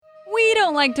We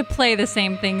don't like to play the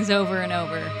same things over and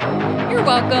over. You're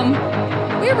welcome.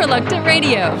 We're Reluctant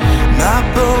Radio. My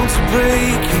bones are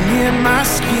breaking in my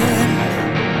skin,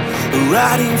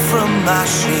 rotting from my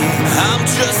shame. I'm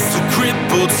just a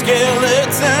crippled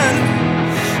skeleton.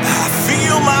 I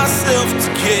feel myself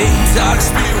decay. Dark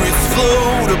spirits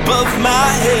float above my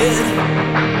head,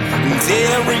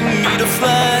 daring me to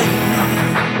fly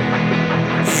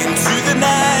into the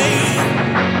night.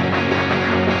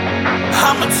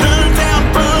 I'm a turned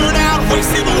down, burnt out,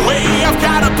 wasted away. I've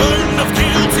got a burden of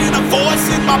guilt and a voice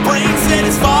in my brain said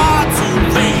it's far too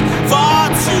late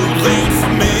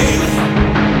for me.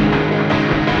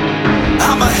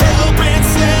 I'm a hell-bent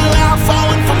sellout,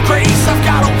 falling from grace. I've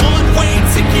got a one-way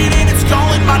ticket and it's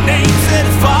calling my name. Said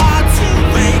it's far too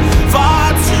late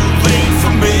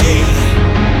for me.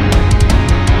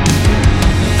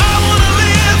 I wanna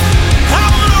live, I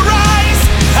wanna rise.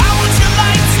 I want your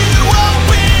light to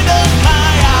open up my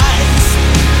eyes.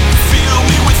 Fill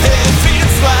me with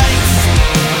heaven's lights.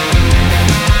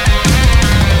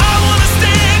 I wanna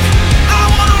stand, I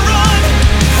wanna run.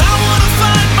 I wanna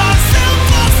find myself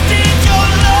lost in your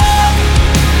love.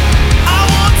 I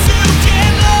want to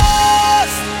get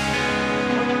lost.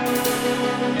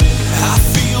 I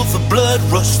feel the blood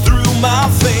rush through my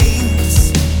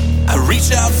veins. I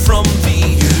reach out from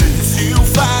the earth to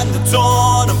find the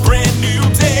dawn, a brand new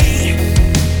day,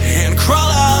 and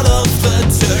crawl out of the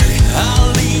dirt.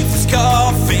 I'll leave this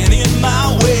coffin in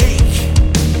my wake.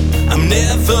 I'm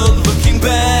never looking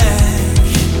back.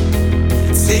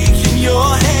 Taking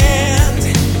your hand.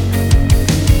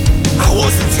 I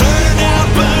wasn't turned out,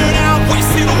 burnt out,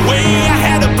 wasted away. I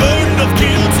had a burden of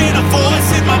guilt and a voice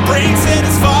in my brain said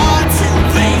it's far too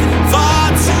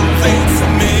late for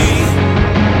me.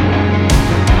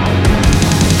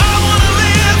 I wanna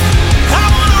live, I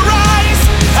wanna rise.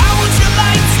 I want your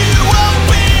light to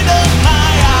open up my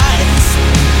eyes.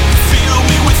 Fill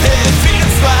me with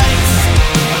heaven's lights.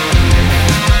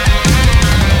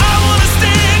 I wanna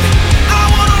stand, I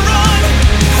wanna run.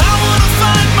 I wanna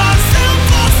find myself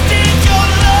lost in your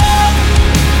love.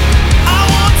 I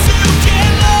want to get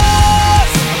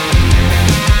lost.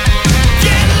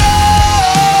 Get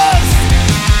lost.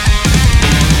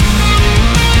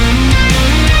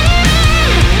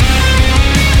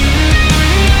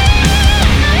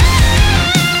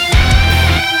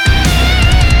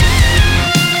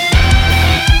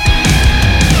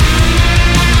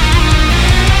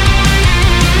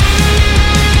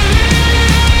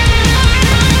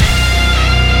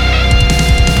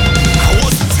 I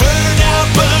wasn't turned out,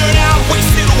 burnt out,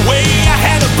 wasted away. I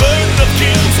had a burden of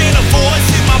guilt and a voice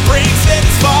in my brain said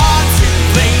it's far too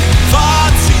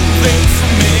late for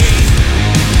me.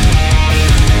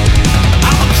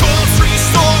 I'm a grocery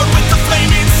store with the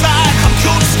flame inside. I'm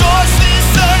gonna scorch this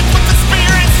earth with the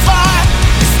spirit's fire.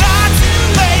 It's not too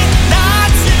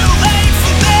late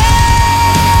for me.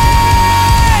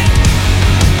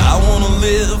 I wanna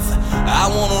live, I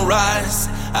wanna rise.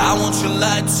 I want your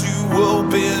light to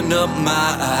open up my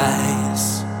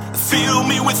eyes. Fill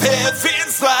me with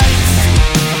heaven's lights.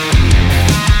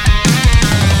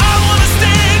 I wanna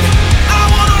stand, I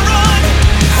wanna run.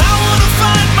 I wanna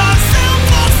find myself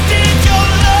lost in your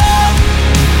love.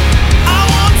 I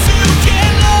want to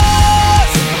get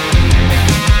lost.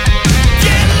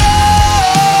 Get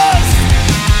lost.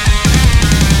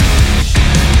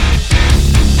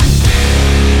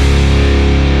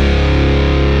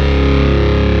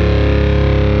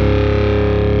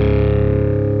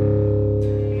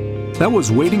 That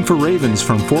was Waiting for Ravens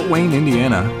from Fort Wayne,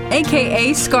 Indiana.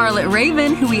 AKA Scarlet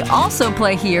Raven, who we also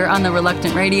play here on the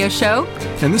Reluctant Radio Show.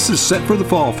 And this is Set for the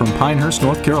Fall from Pinehurst,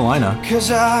 North Carolina.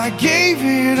 'Cause I gave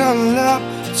it all up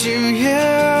to you.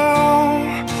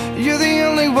 You're the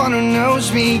only one who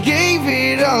knows me. Gave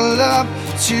it all up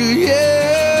to you.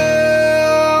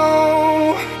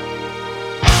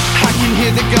 I can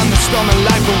hear the gun that's stole my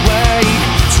life away.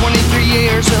 23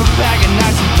 years of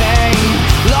agonizing pain.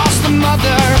 Lost a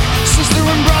mother, sister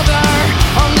and brother,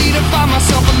 only to find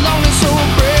myself alone and so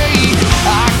afraid.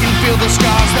 I can feel the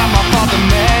scars that my father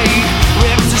made,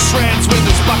 ripped to shreds with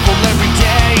his buckle every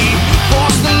day.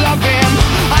 Forced to love him,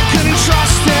 I couldn't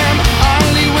trust him. I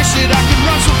only wish that I could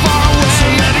run so far away. So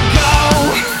let it go,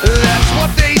 that's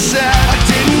what they said. I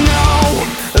didn't know,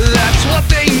 that's what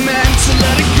they meant. So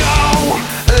let it go,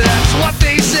 that's what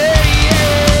they say,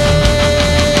 yeah.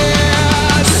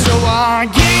 So I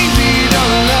gave it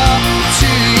all up to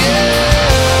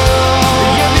you.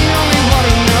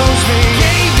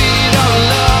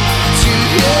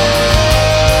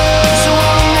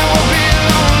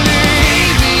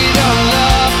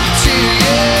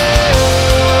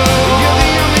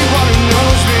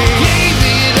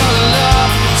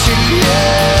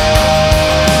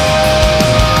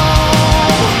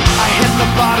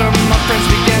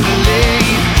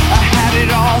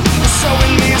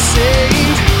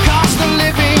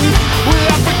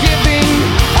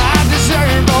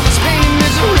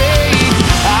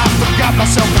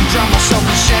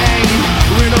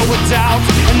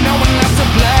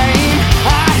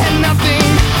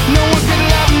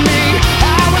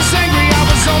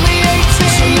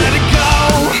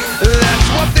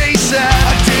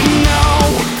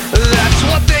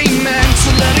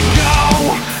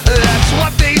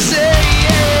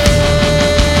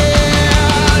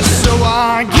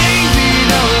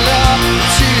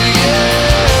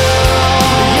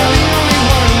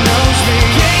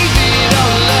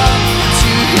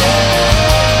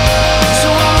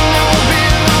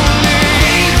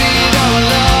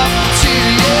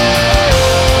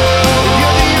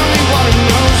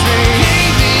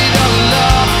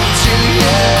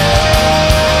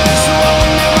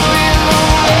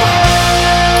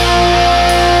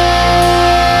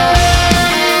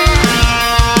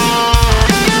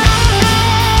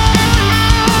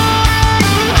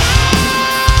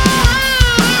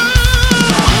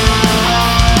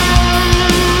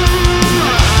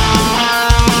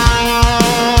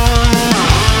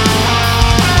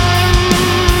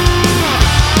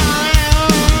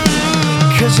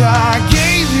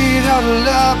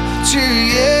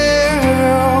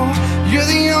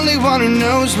 one who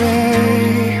knows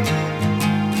me.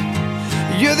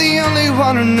 You're the only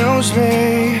one who knows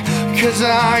me. 'Cause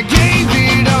I gave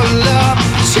it all up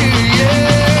to you.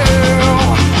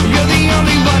 You're the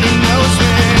only one who knows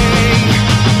me.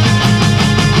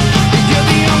 You're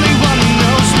the only one who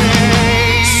knows me.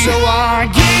 So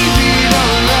I gave it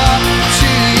all up to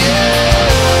you.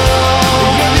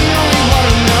 You're the only one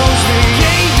who knows me.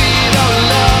 Gave it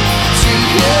all up to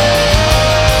you.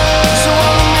 So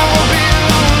I'll never be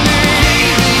lonely.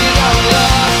 Gave it all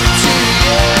up to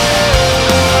you.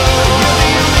 You're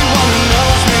the only one who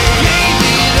knows me. Gave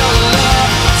it all up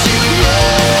to you.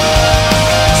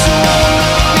 So I'll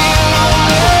never be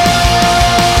lonely.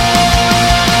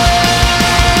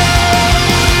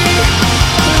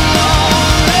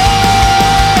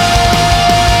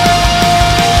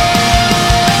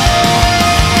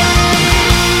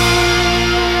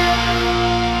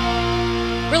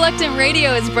 Reluctant Radio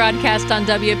is broadcast on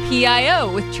WPIO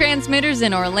with transmitters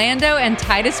in Orlando and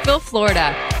Titusville,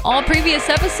 Florida. All previous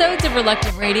episodes of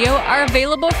Reluctant Radio are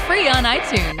available free on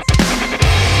iTunes.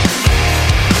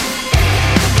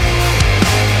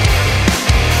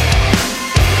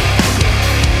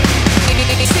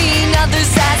 Seeing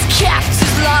others as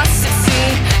captives lost at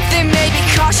sea. They may be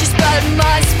cautious but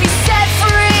must be set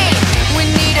free. We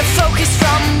need to focus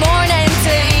from morning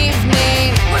to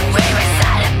evening when we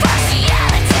recite a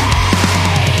partiality.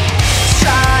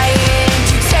 Trying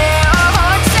to tear our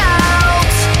hearts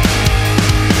out.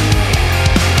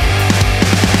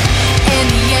 In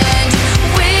the end,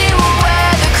 we will wear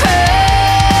the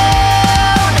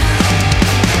crown.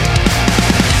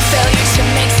 Failure to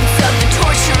make sense of the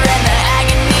torture and the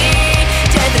agony.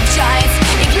 Death of giants,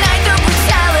 ignite the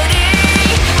brutality.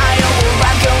 I know where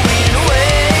I'm going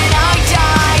when I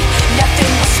die.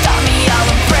 Nothing will stop me, I'll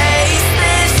embrace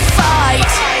this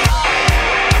fight.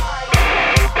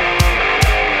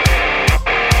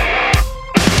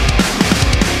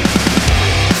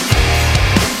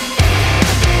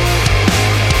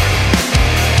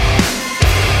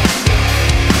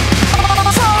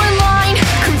 Fall in line,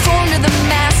 conform to the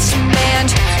mass demand.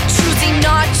 Choosing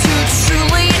not to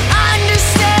truly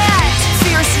understand.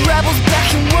 Fierce rebels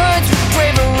backing words with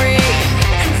bravery.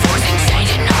 Enforcing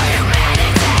change in our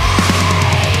humanity.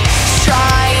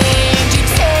 Trying to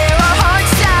tear our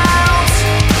hearts out.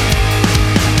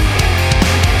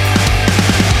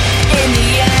 In the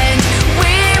end,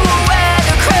 we will wear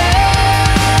the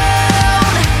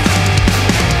crown.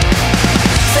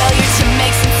 Failure to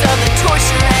make sense of the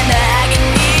torture and the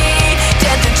agony.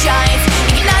 Death of giants,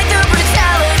 ignite the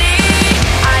brutality.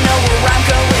 I know where I'm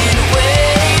going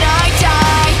when I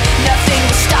die. Nothing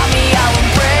will stop me, I'll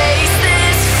embrace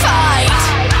this fight.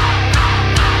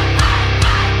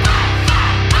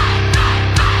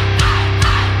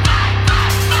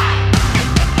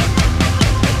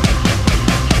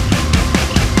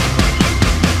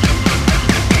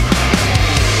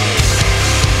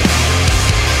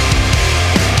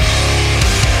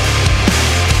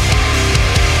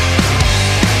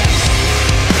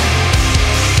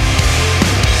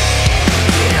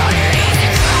 Get on your knees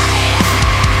and cry out.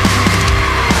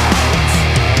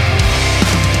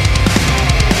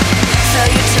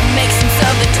 Failure to make sense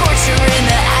of the torture and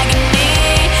the agony.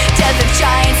 Death of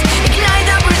giants, ignite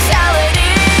the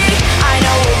brutality. I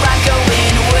know where I'm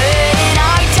going when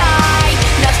I die.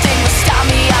 Nothing will stop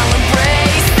me, I'll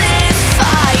embrace this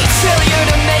fight. Failure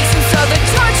to make sense of the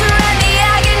torture and the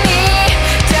agony.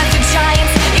 Death of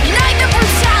giants, ignite the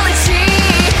brutality.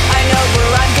 I know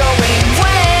where I'm going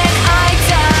when I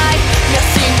die.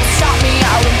 Nothing will stop me,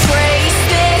 I'll embrace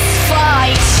this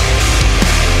fight.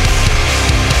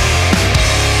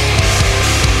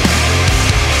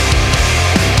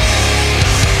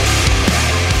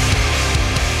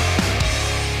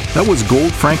 That was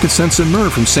Gold, Frankincense, and Myrrh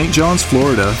from St. John's,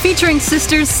 Florida. Featuring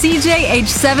sisters CJ, age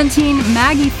 17,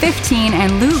 Maggie, 15,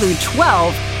 and Lulu,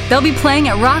 12. They'll be playing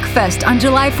at Rockfest on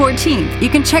July 14th. You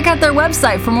can check out their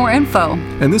website for more info.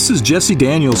 And this is Jesse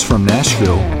Daniels from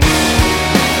Nashville.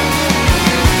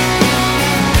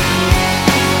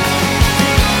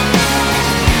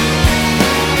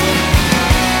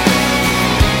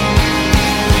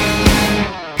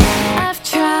 I've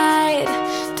tried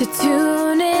to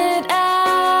tune it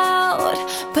out,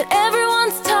 but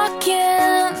everyone's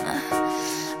talking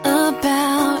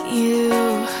about you.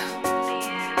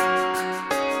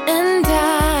 And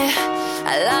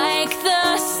I like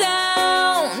the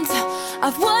sound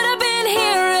of what I've been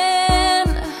hearing,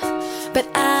 but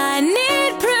I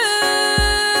need proof.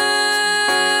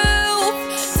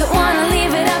 Don't wanna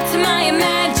leave it up to my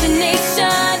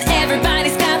imagination.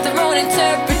 Everybody's got their own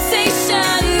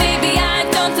interpretation. Maybe I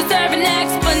don't deserve an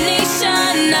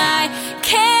explanation. I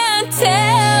can't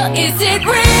tell Is it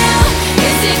real?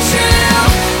 Is it true?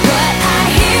 What I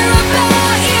hear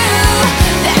about you,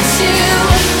 that you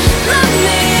love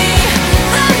me,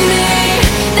 love me.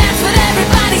 That's what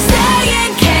everybody's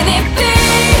saying. Can it be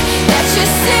that you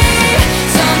see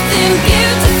something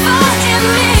beautiful in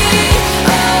me?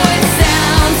 Oh, it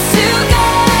sounds too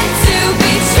good to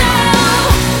be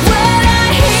true. What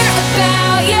I hear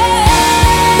about you.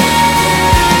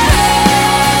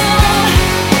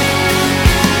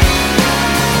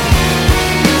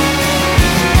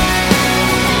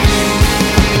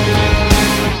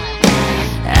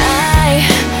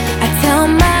 I tell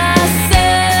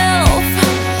myself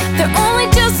they're only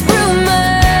just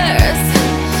rumors.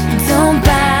 Don't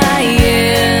buy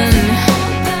in.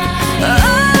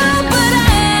 Oh, but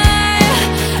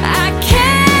I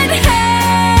can't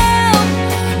help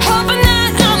hoping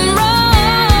that I'm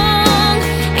wrong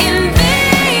in the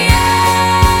end.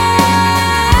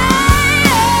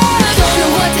 Don't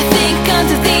know what to think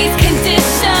under these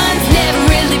conditions. Never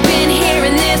really been here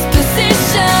in this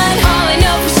position. All I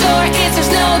know for sure is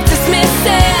there's no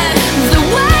dismissing the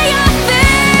way I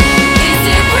think. Is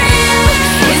it real?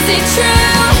 Is it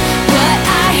true? What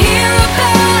I hear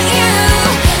about you,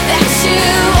 that you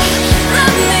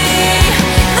love me,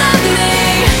 love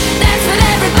me. That's what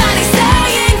everybody's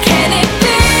saying. Can it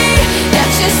be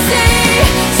that you see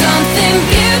something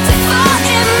beautiful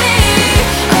in me?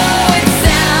 Oh, it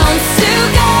sounds too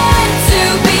good to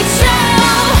be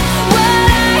true. What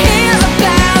I hear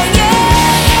about you,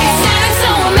 it sounded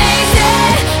so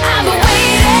amazing. I've been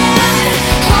waiting,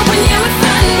 hoping you would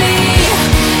find me.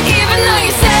 Even though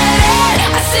you said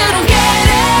it, I still don't get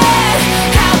it.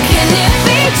 How can it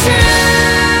be true?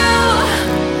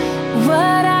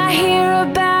 What I hear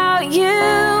about you,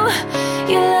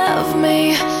 you love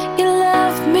me, you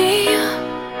love me.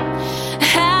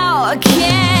 How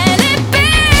can it be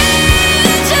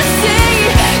that you see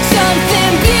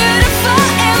something beautiful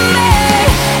in me?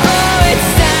 Oh, it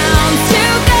sounds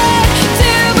too good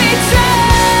to be true.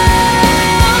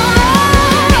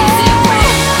 Is it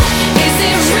real? Is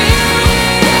it real?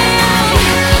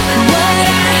 What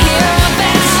I hear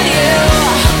about you.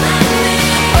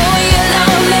 Oh, you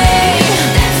love me.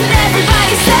 That's what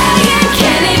everybody's saying.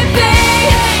 Can it be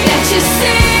that you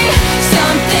see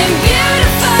something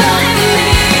beautiful in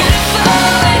me?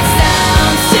 Oh, it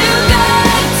sounds too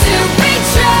good to be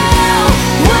true.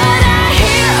 What I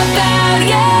hear about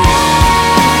you.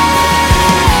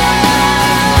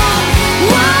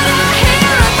 What I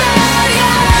hear about you.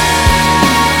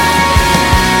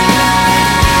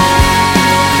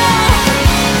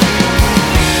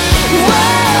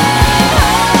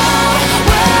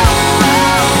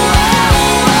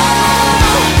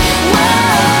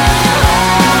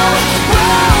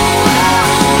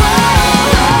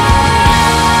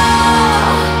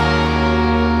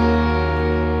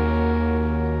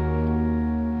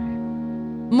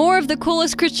 More of the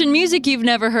coolest Christian music you've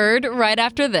never heard right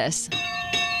after this.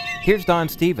 Here's Don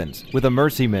Stevens with a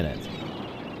Mercy Minute.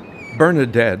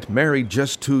 Bernadette, married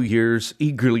just 2 years,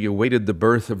 eagerly awaited the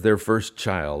birth of their first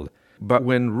child. But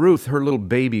when Ruth, her little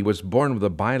baby, was born with a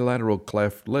bilateral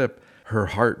cleft lip, her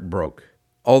heart broke.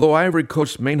 Although Ivory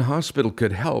Coast Main Hospital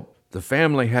could help, the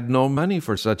family had no money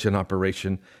for such an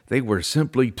operation. They were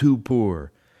simply too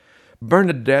poor.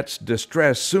 Bernadette's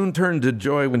distress soon turned to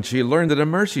joy when she learned that a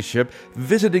mercy ship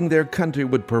visiting their country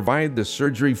would provide the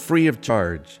surgery free of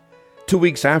charge. 2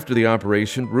 weeks after the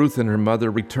operation, Ruth and her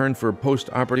mother returned for a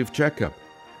post-operative checkup.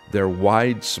 Their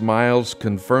wide smiles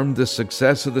confirmed the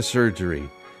success of the surgery.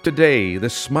 Today, the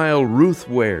smile Ruth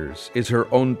wears is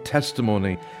her own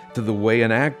testimony to the way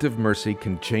an act of mercy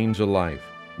can change a life.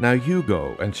 Now you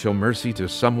go and show mercy to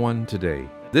someone today.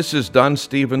 This is Don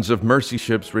Stevens of Mercy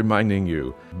Ships reminding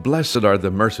you, blessed are the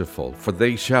merciful, for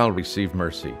they shall receive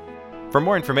mercy. For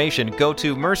more information, go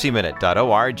to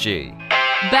mercyminute.org.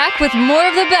 Back with more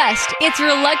of the best. It's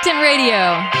Reluctant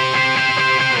Radio.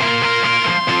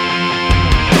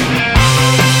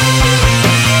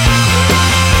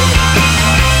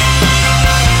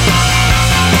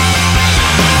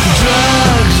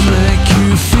 Drugs make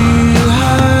you feel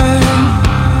high.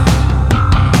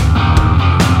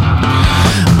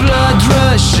 Blood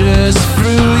rushes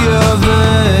through your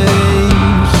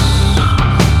veins.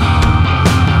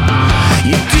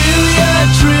 You do your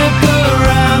trip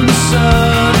around the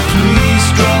sun. Please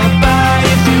drop by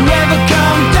if you ever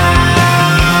come down.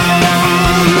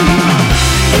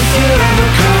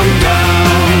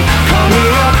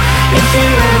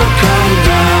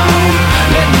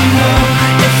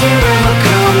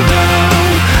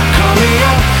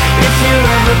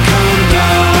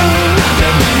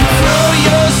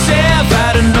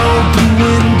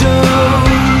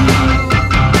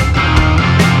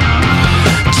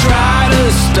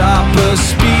 stop a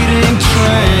speeding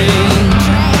train.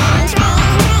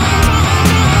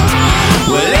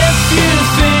 Well, if you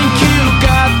think you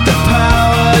got the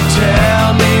power, tell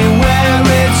me where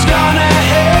it's gonna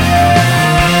end.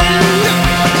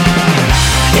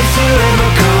 If you ever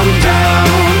come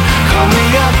down, call me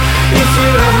up. If you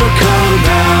ever come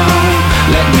down,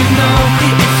 let me know.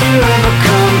 If you ever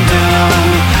come down,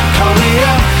 call me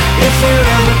up. If you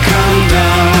ever come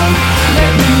down,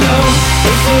 let me know.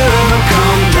 If you ever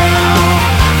come down,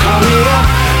 call me up.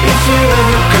 If you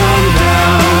ever come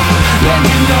down, let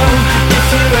me know. If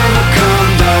you ever come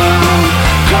down,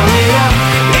 call me up.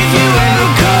 If you ever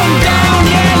come down,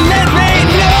 yeah, let me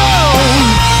know.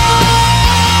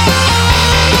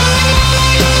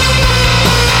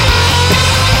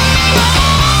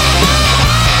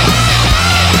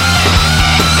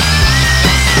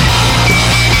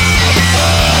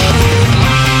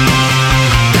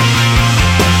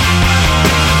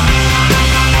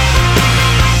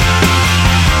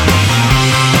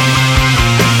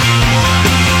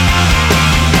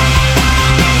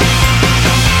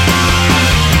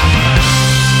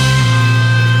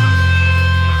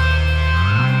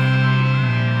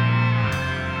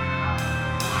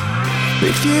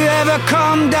 If you ever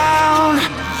come down,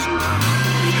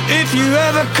 if you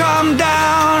ever come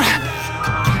down,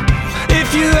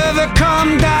 if you ever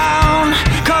come down,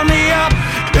 call me up.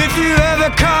 If you ever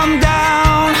come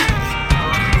down,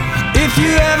 if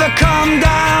you ever come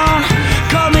down,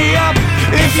 call me up.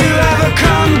 If you ever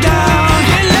come down,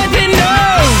 and let me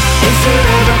know. If you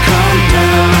ever come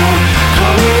down,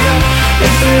 call me up.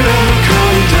 If you ever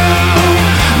come down,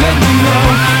 let me know.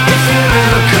 If you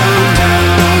ever come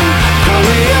down, call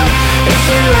me up. If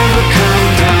you ever come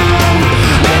down,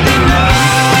 let me know.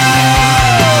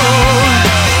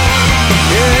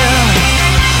 Yeah.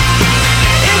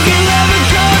 If you ever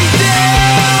come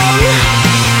down,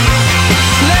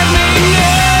 let me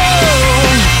know.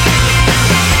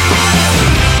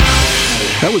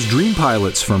 That was Dream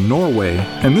Pilots from Norway,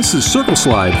 and this is Circle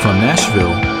Slide from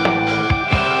Nashville.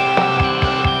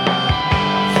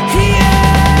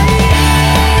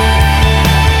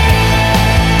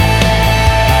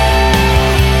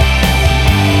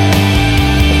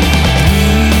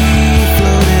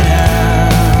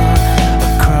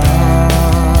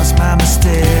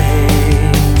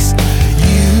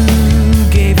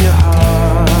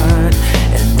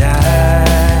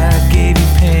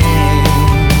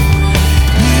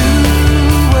 You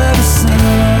were the sun,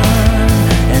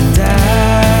 and I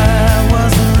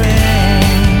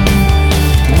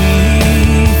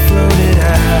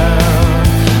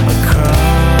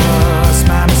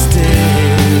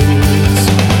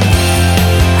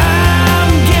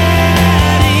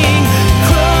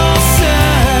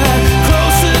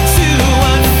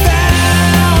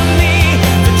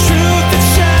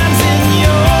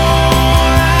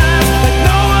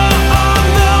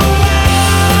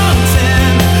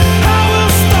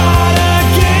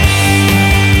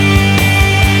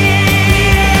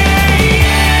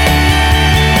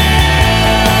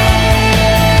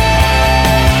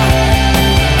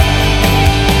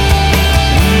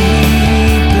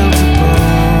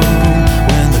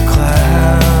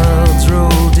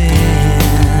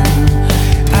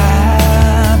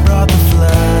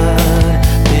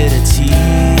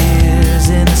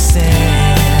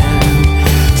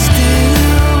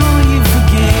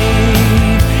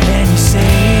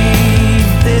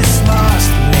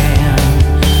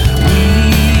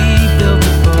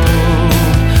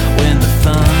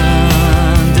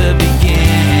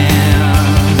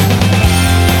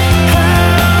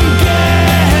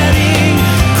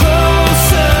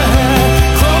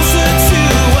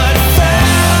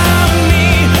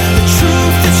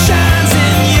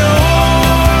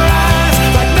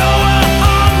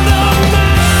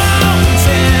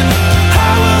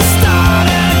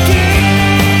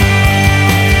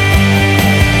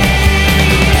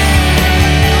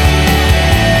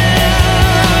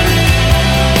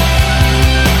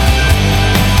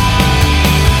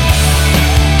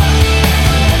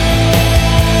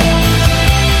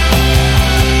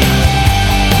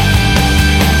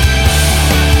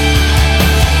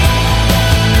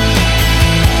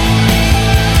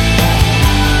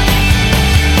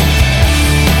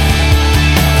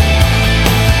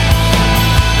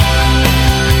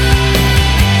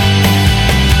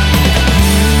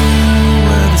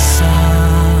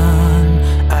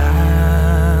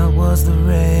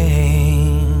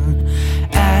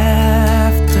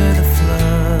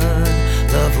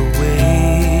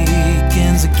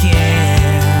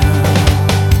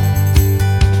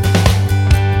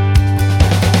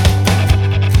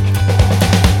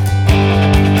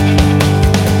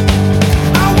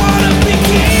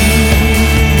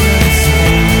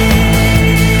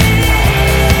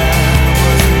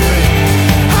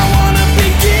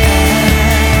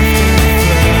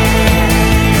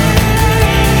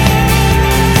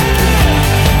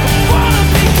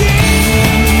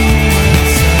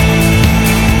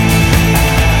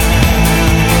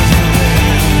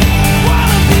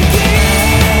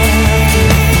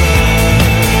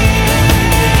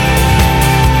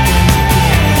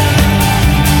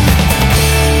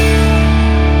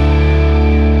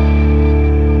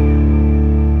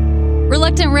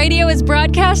Radio is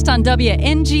broadcast on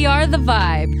WNGR The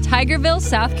Vibe, Tigerville,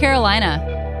 South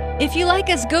Carolina. If you like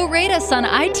us, go rate us on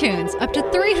iTunes. Up to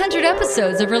 300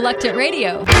 episodes of Reluctant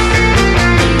Radio.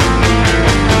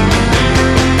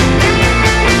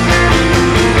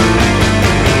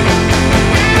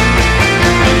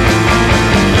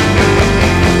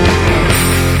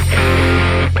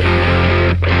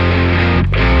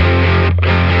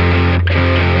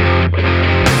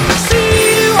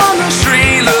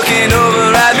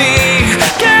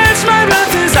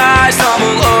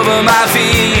 My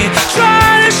feet,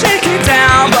 trying to shake it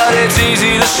down, but it's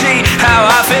easy to see how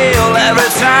I feel every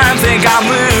time. Think I'm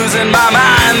losing my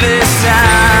mind this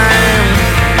time.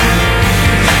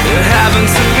 It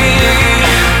happened to me.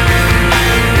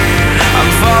 I'm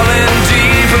falling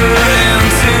deeper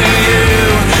into you,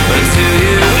 but do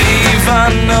you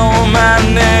even know my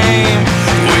name?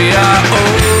 We are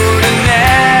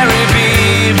ordinary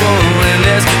people in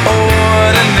this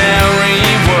ordinary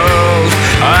world.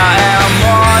 I am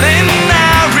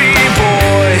ordinary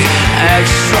boy,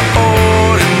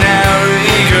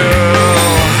 extraordinary girl.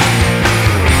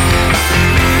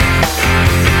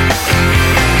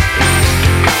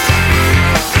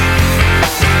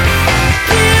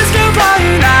 Years go by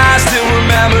and I still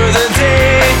remember the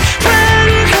day when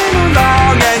you came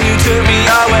along and you took me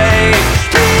away.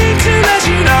 Need to let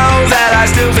you know that I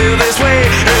still feel this way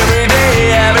every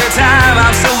day, every time.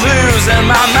 I'm still losing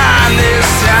my mind this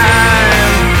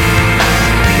time.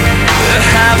 It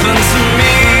happened to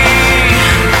me.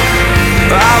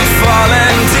 I'm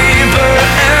falling deeper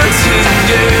into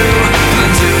you.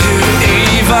 Do you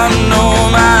even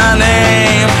know my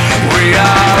name? We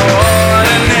are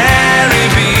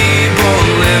ordinary people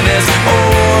in this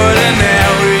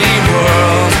ordinary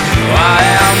world. I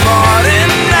am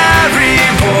ordinary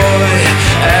boy,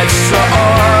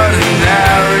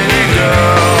 extraordinary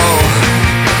girl.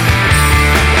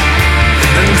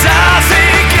 And I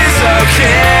think it's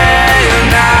okay,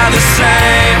 you're not the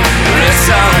same, but it's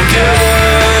all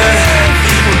good.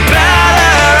 We're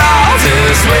better off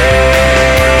this way.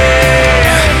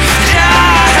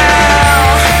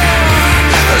 Yeah,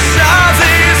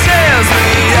 something tells me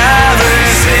every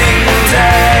single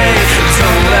day,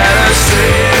 don't let us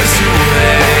drift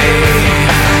away.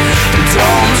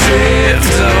 Don't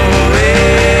drift away.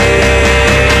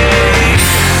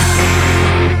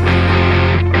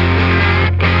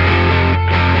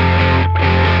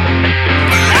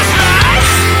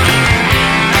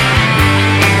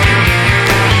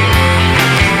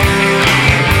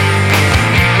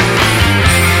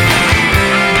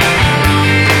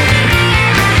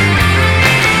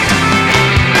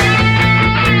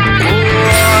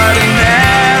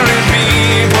 Ordinary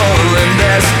people in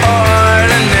this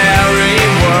ordinary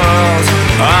world.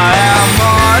 I am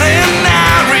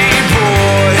ordinary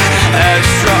boy,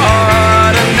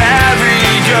 extraordinary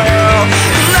girl.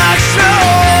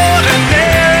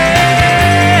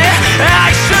 Extraordinary,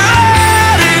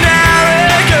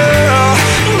 extraordinary girl.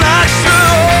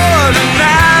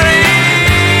 Extraordinary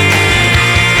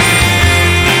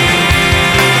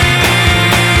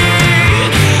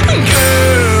girl.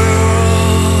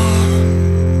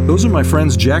 Those are my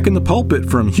friends Jack in the Pulpit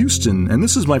from Houston, and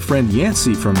this is my friend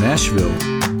Yancey from Nashville.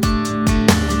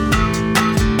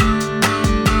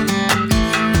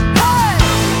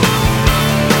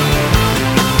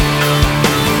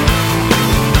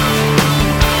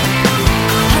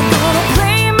 I'm gonna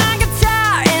play my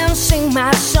guitar and sing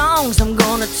my songs. I'm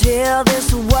gonna tell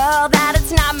this world that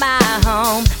it's not my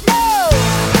home. No!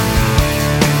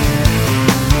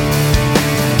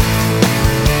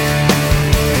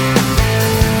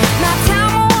 My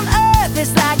time on earth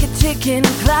is like a ticking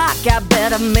clock. I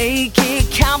better make it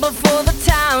count before the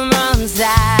time runs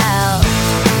out.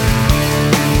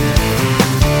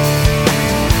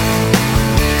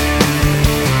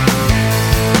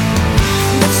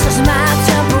 This is my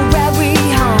temporary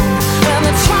home. When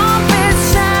the trumpet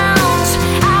sounds,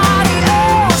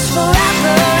 adios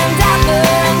forever and ever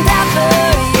and ever,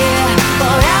 yeah.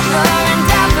 Forever and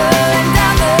ever and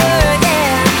ever,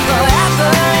 yeah.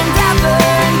 Forever and ever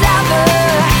and ever.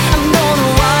 I'm gonna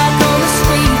walk on the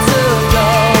streets of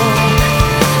gold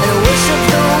and worship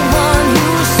the one who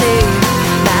saved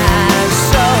my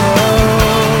soul.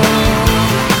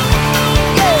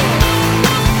 Yeah.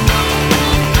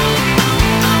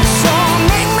 So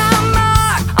make my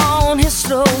mark on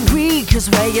history, 'cause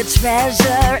where your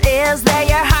treasure is, there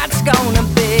your heart's gonna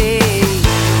be.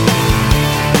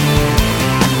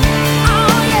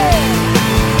 Oh yeah.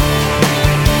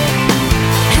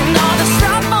 And all the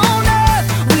stuff on earth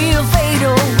will fade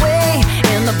away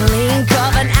in the blink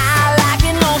of an eye, like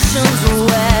an ocean's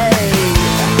wave.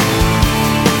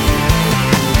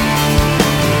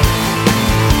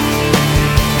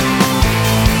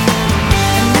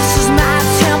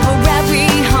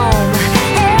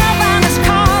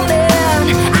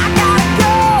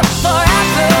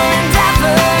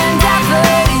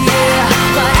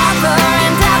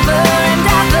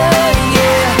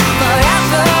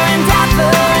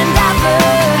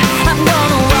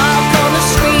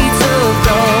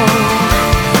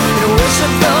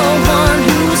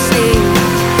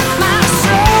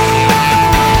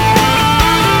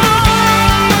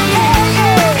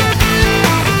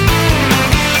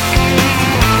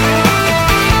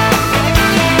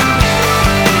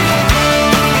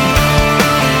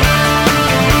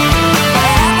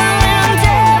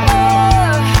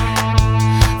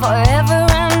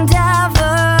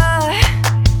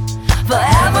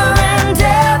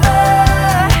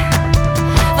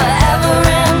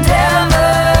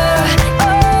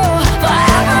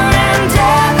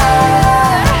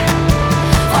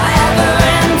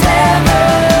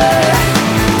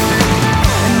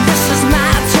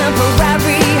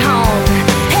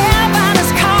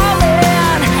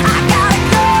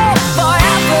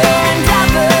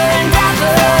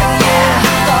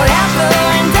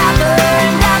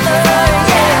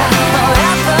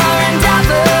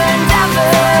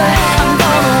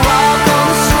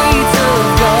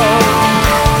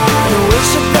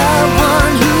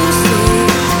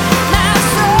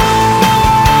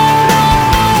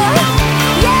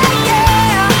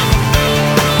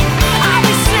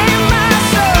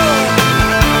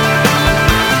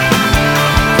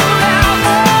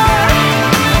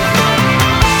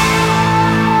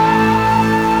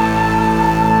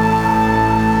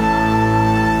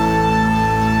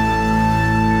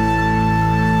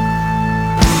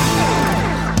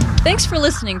 Thanks for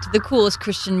listening to the coolest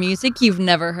Christian music you've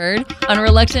never heard on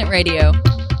Reluctant Radio.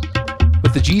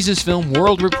 With the Jesus Film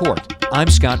World Report, I'm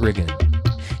Scott Riggin.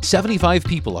 75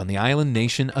 people on the island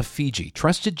nation of Fiji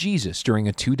trusted Jesus during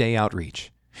a 2-day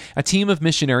outreach. A team of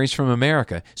missionaries from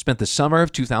America spent the summer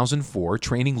of 2004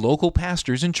 training local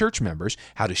pastors and church members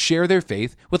how to share their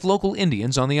faith with local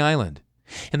Indians on the island.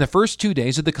 In the first 2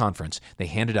 days of the conference, they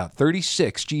handed out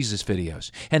 36 Jesus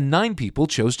videos, and 9 people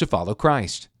chose to follow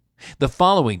Christ. The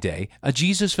following day, a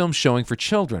Jesus film showing for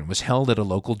children was held at a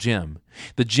local gym.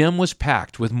 The gym was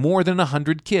packed with more than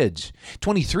 100 kids.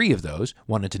 23 of those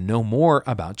wanted to know more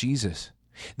about Jesus.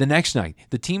 The next night,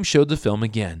 the team showed the film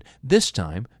again, this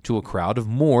time to a crowd of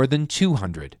more than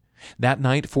 200. That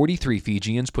night, 43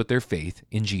 Fijians put their faith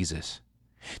in Jesus.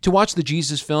 To watch the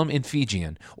Jesus film in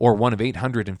Fijian, or one of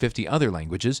 850 other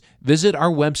languages, visit our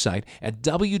website at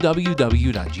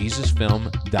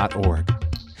www.jesusfilm.org.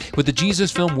 With the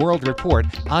Jesus Film World Report,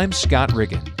 I'm Scott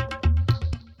Riggin.